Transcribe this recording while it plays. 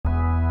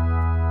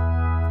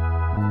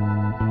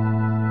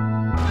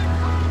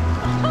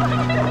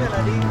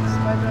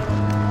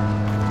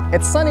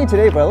It's sunny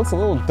today, but it looks a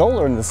little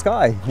duller in the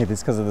sky. Maybe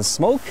it's because of the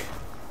smoke.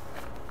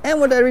 And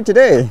what did I read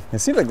today? It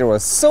seems like there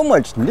was so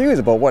much news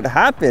about what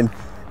happened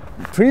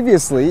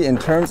previously in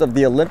terms of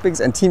the Olympics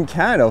and Team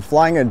Canada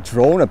flying a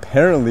drone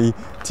apparently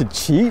to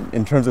cheat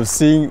in terms of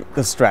seeing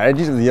the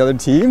strategies of the other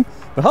team.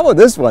 But how about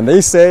this one?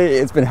 They say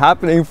it's been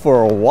happening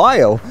for a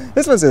while.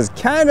 This one says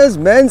Canada's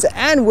men's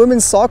and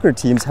women's soccer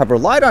teams have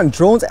relied on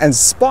drones and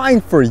spying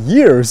for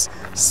years,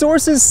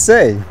 sources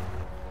say.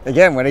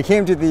 Again, when it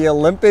came to the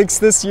Olympics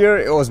this year,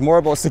 it was more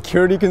about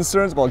security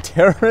concerns, about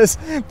terrorists,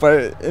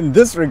 but in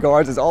this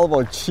regard, it's all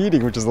about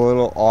cheating, which is a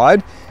little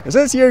odd. It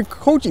says here,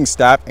 coaching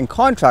staff and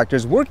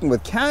contractors working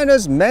with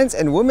Canada's men's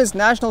and women's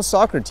national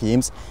soccer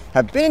teams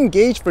have been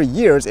engaged for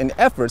years in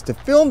efforts to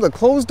film the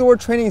closed-door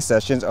training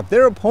sessions of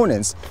their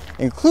opponents,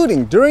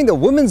 including during the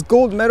women's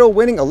gold medal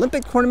winning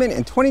Olympic tournament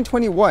in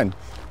 2021.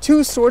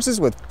 Two sources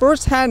with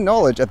first-hand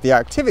knowledge of the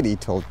activity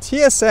told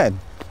TSN.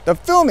 The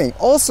filming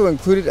also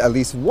included at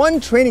least one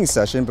training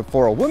session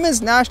before a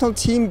women's national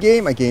team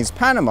game against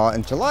Panama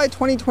in July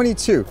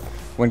 2022,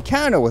 when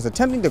Canada was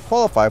attempting to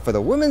qualify for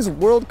the Women's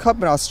World Cup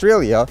in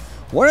Australia,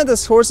 one of the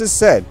sources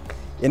said.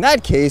 In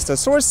that case, the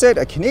source said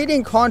a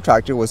Canadian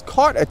contractor was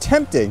caught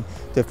attempting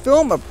to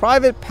film a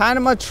private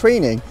Panama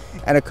training,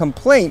 and a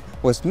complaint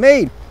was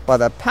made by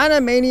the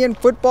Panamanian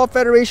Football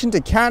Federation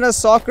to Canada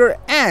Soccer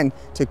and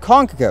to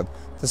CONCACAF,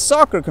 the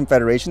soccer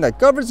confederation that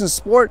governs the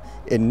sport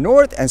in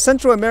North and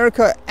Central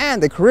America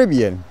and the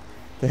Caribbean.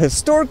 The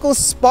historical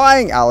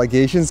spying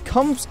allegations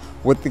comes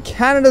with the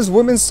Canada's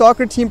women's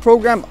soccer team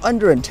program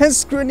under intense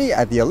scrutiny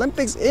at the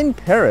Olympics in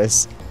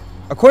Paris.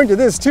 According to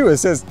this too, it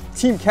says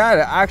Team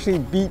Canada actually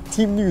beat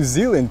Team New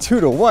Zealand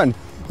 2-1.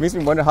 It makes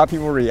me wonder how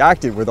people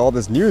reacted with all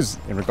this news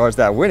in regards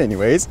to that win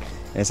anyways.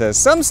 And it says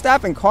some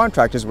staff and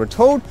contractors were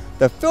told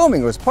the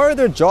filming was part of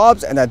their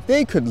jobs and that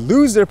they could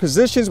lose their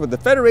positions with the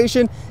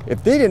federation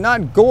if they did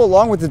not go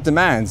along with the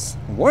demands.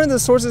 One of the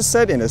sources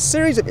said in a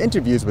series of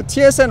interviews with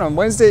TSN on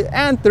Wednesday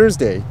and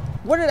Thursday.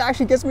 What it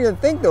actually gets me to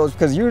think though is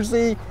because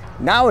usually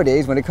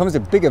nowadays when it comes to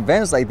big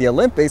events like the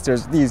Olympics,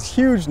 there's these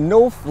huge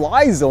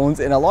no-fly zones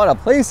in a lot of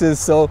places.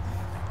 So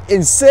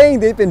in saying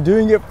they've been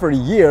doing it for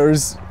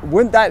years,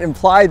 wouldn't that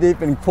imply they've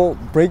been, quote,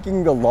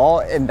 breaking the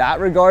law in that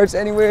regards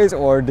anyways?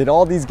 Or did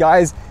all these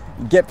guys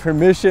get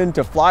permission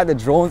to fly the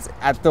drones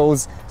at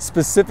those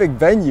specific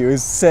venues,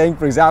 saying,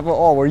 for example,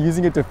 oh, we're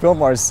using it to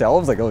film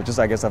ourselves, like, oh, just,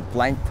 I guess, a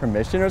blank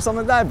permission or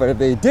something like that? But if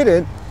they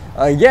didn't,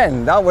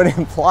 again, that would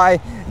imply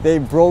they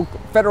broke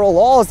federal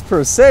laws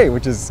per se,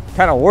 which is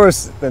kind of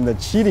worse than the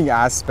cheating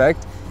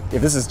aspect,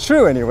 if this is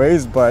true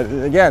anyways. But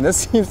again, this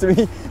seems to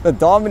be the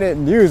dominant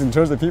news in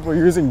terms of people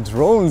using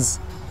drones.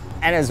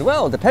 And as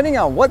well, depending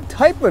on what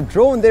type of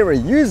drone they were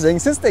using,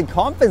 since they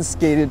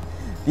confiscated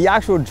the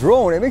actual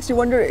drone, it makes you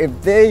wonder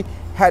if they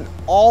had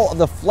all of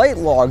the flight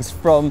logs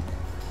from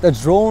the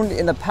drone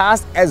in the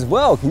past as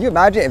well. Can you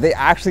imagine if they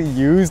actually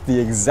used the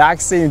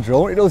exact same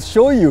drone? It'll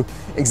show you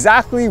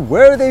exactly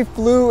where they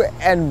flew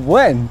and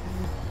when.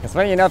 It's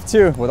funny enough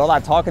too, with all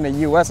that talk in the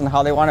US and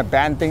how they want to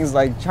ban things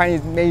like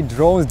Chinese-made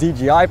drones,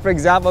 DJI for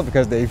example,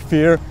 because they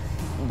fear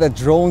the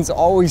drones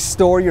always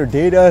store your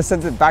data,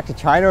 sends it back to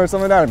China or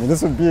something like that. I mean,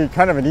 this would be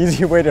kind of an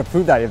easy way to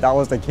prove that if that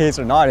was the case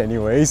or not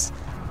anyways.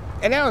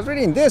 And then I was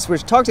reading this,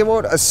 which talks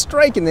about a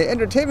strike in the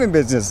entertainment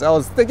business. I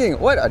was thinking,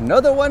 what,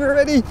 another one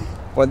already?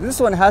 Well,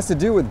 this one has to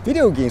do with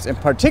video games, in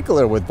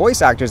particular with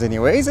voice actors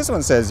anyways. This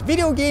one says,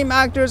 video game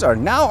actors are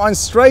now on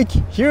strike.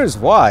 Here's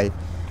why.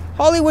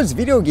 Hollywood's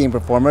video game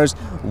performers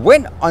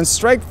went on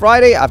strike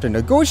Friday after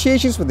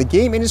negotiations with the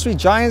game industry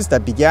giants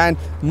that began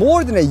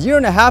more than a year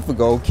and a half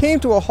ago came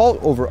to a halt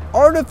over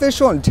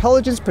artificial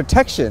intelligence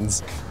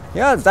protections.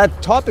 Yeah, it's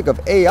that topic of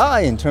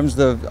AI in terms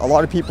of a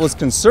lot of people's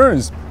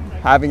concerns,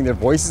 having their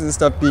voices and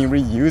stuff being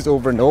reused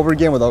over and over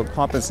again without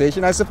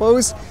compensation, I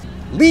suppose.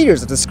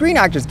 Leaders of the Screen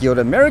Actors Guild,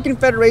 American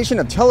Federation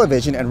of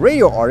Television and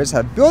Radio Artists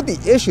have billed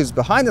the issues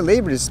behind the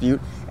labor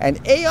dispute, and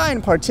AI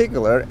in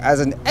particular,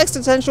 as an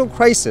existential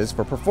crisis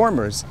for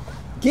performers.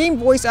 Game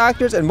voice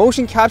actors and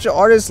motion capture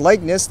artists'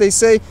 likeness, they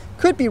say,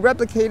 could be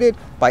replicated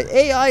by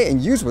AI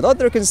and used without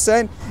their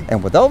consent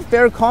and without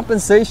fair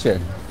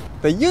compensation.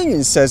 The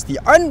union says the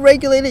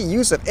unregulated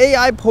use of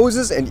AI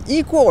poses an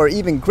equal or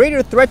even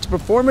greater threat to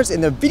performers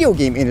in the video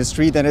game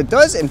industry than it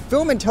does in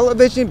film and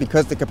television,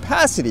 because the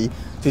capacity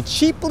to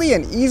cheaply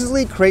and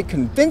easily create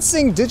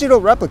convincing digital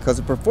replicas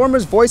of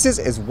performers' voices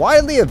is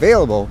widely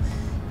available.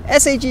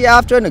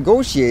 SAG-AFTRA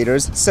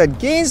negotiators said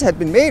gains had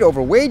been made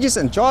over wages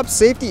and job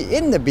safety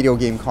in the video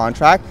game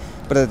contract,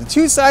 but that the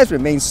two sides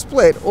remain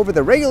split over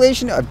the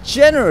regulation of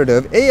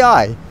generative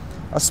AI.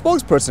 A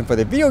spokesperson for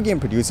the video game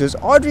producers,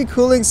 Audrey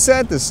Cooling,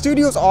 said the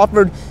studios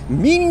offered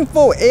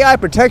meaningful AI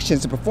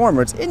protections to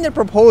performers in their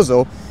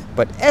proposal,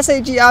 but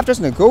SAG-AFTRA's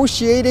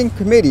negotiating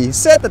committee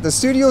said that the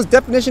studio's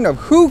definition of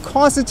who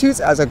constitutes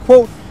as a,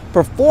 quote,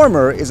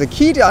 performer is a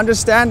key to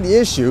understand the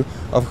issue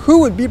of who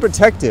would be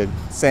protected,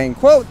 saying,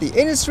 quote, the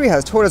industry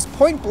has told us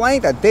point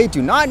blank that they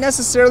do not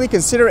necessarily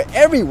consider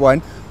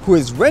everyone who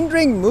is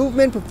rendering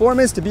movement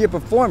performance to be a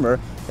performer,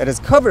 that is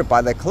covered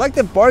by the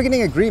collective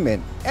bargaining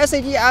agreement,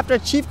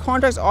 SAG-AFTRA Chief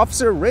Contracts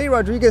Officer Ray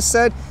Rodriguez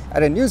said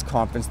at a news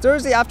conference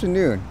Thursday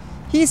afternoon.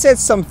 He said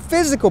some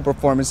physical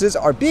performances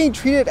are being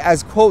treated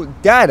as, quote,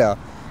 data.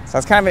 So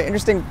that's kind of an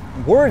interesting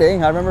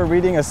wording. I remember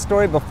reading a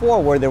story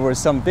before where there were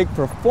some big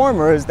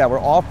performers that were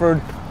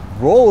offered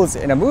roles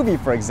in a movie,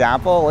 for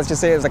example. Let's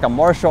just say it was like a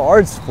martial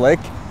arts flick.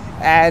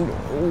 And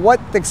what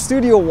the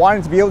studio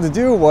wanted to be able to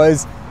do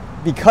was,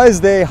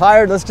 because they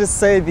hired, let's just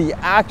say, the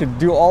actor to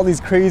do all these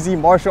crazy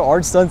martial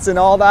arts stunts and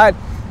all that,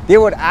 they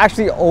would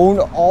actually own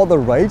all the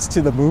rights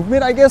to the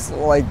movement, I guess,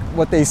 like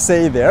what they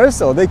say there.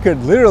 So they could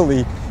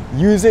literally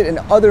use it in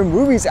other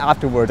movies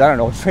afterwards. I don't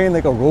know, train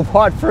like a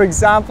robot, for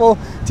example,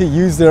 to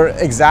use their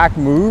exact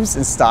moves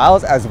and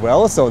styles as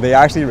well. So they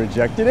actually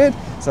rejected it.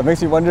 So it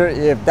makes me wonder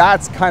if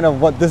that's kind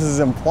of what this is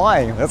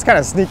implying. That's kind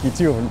of sneaky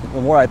too,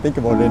 the more I think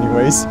about it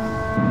anyways.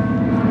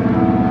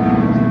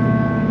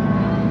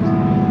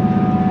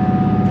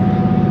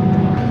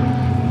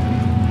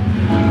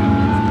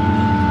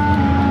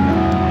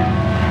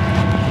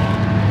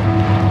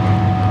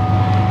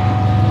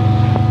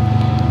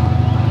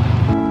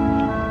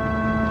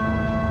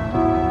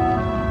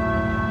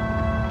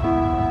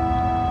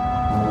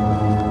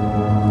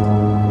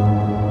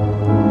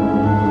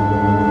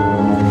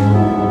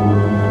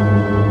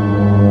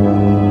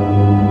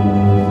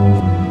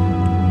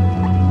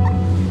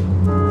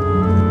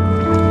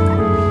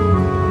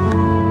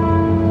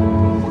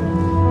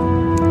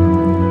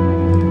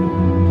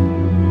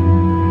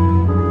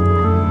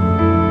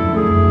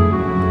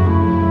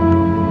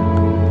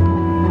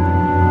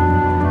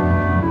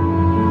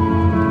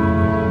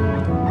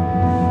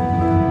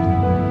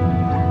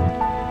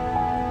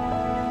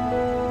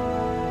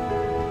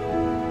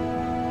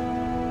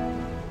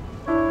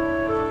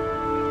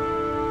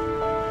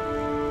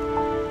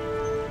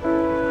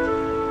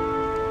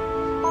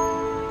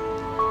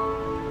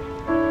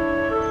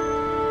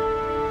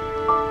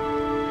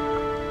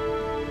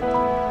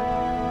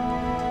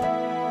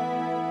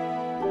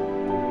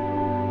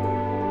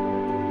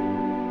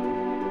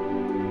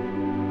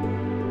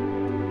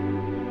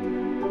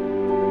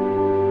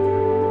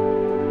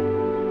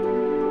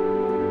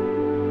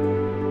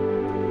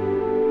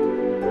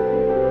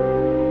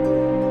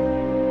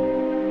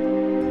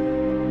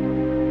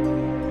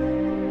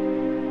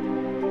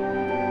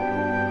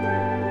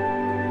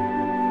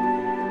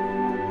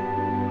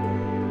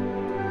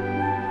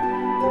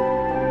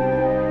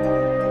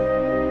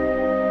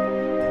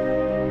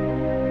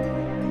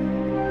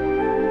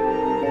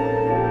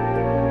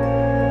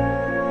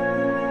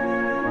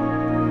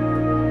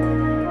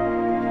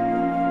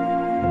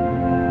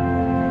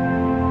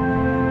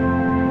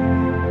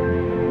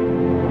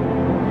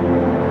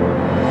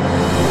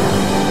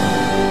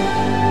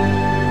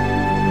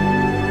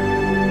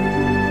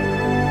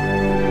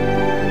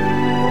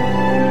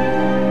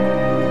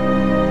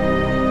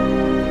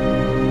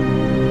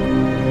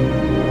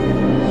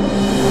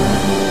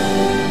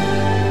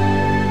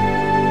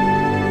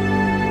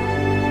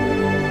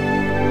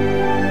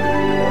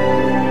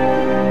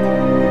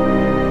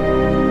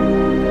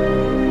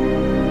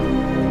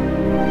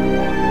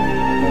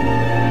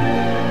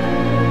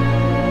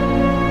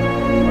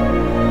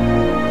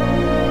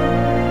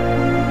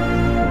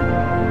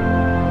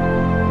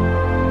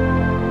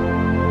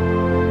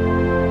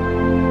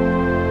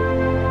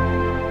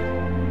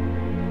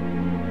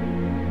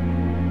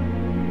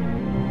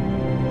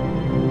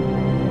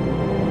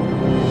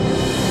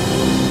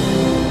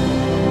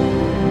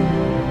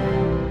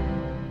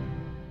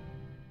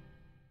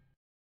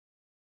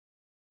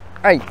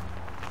 All right,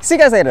 see you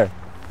guys later.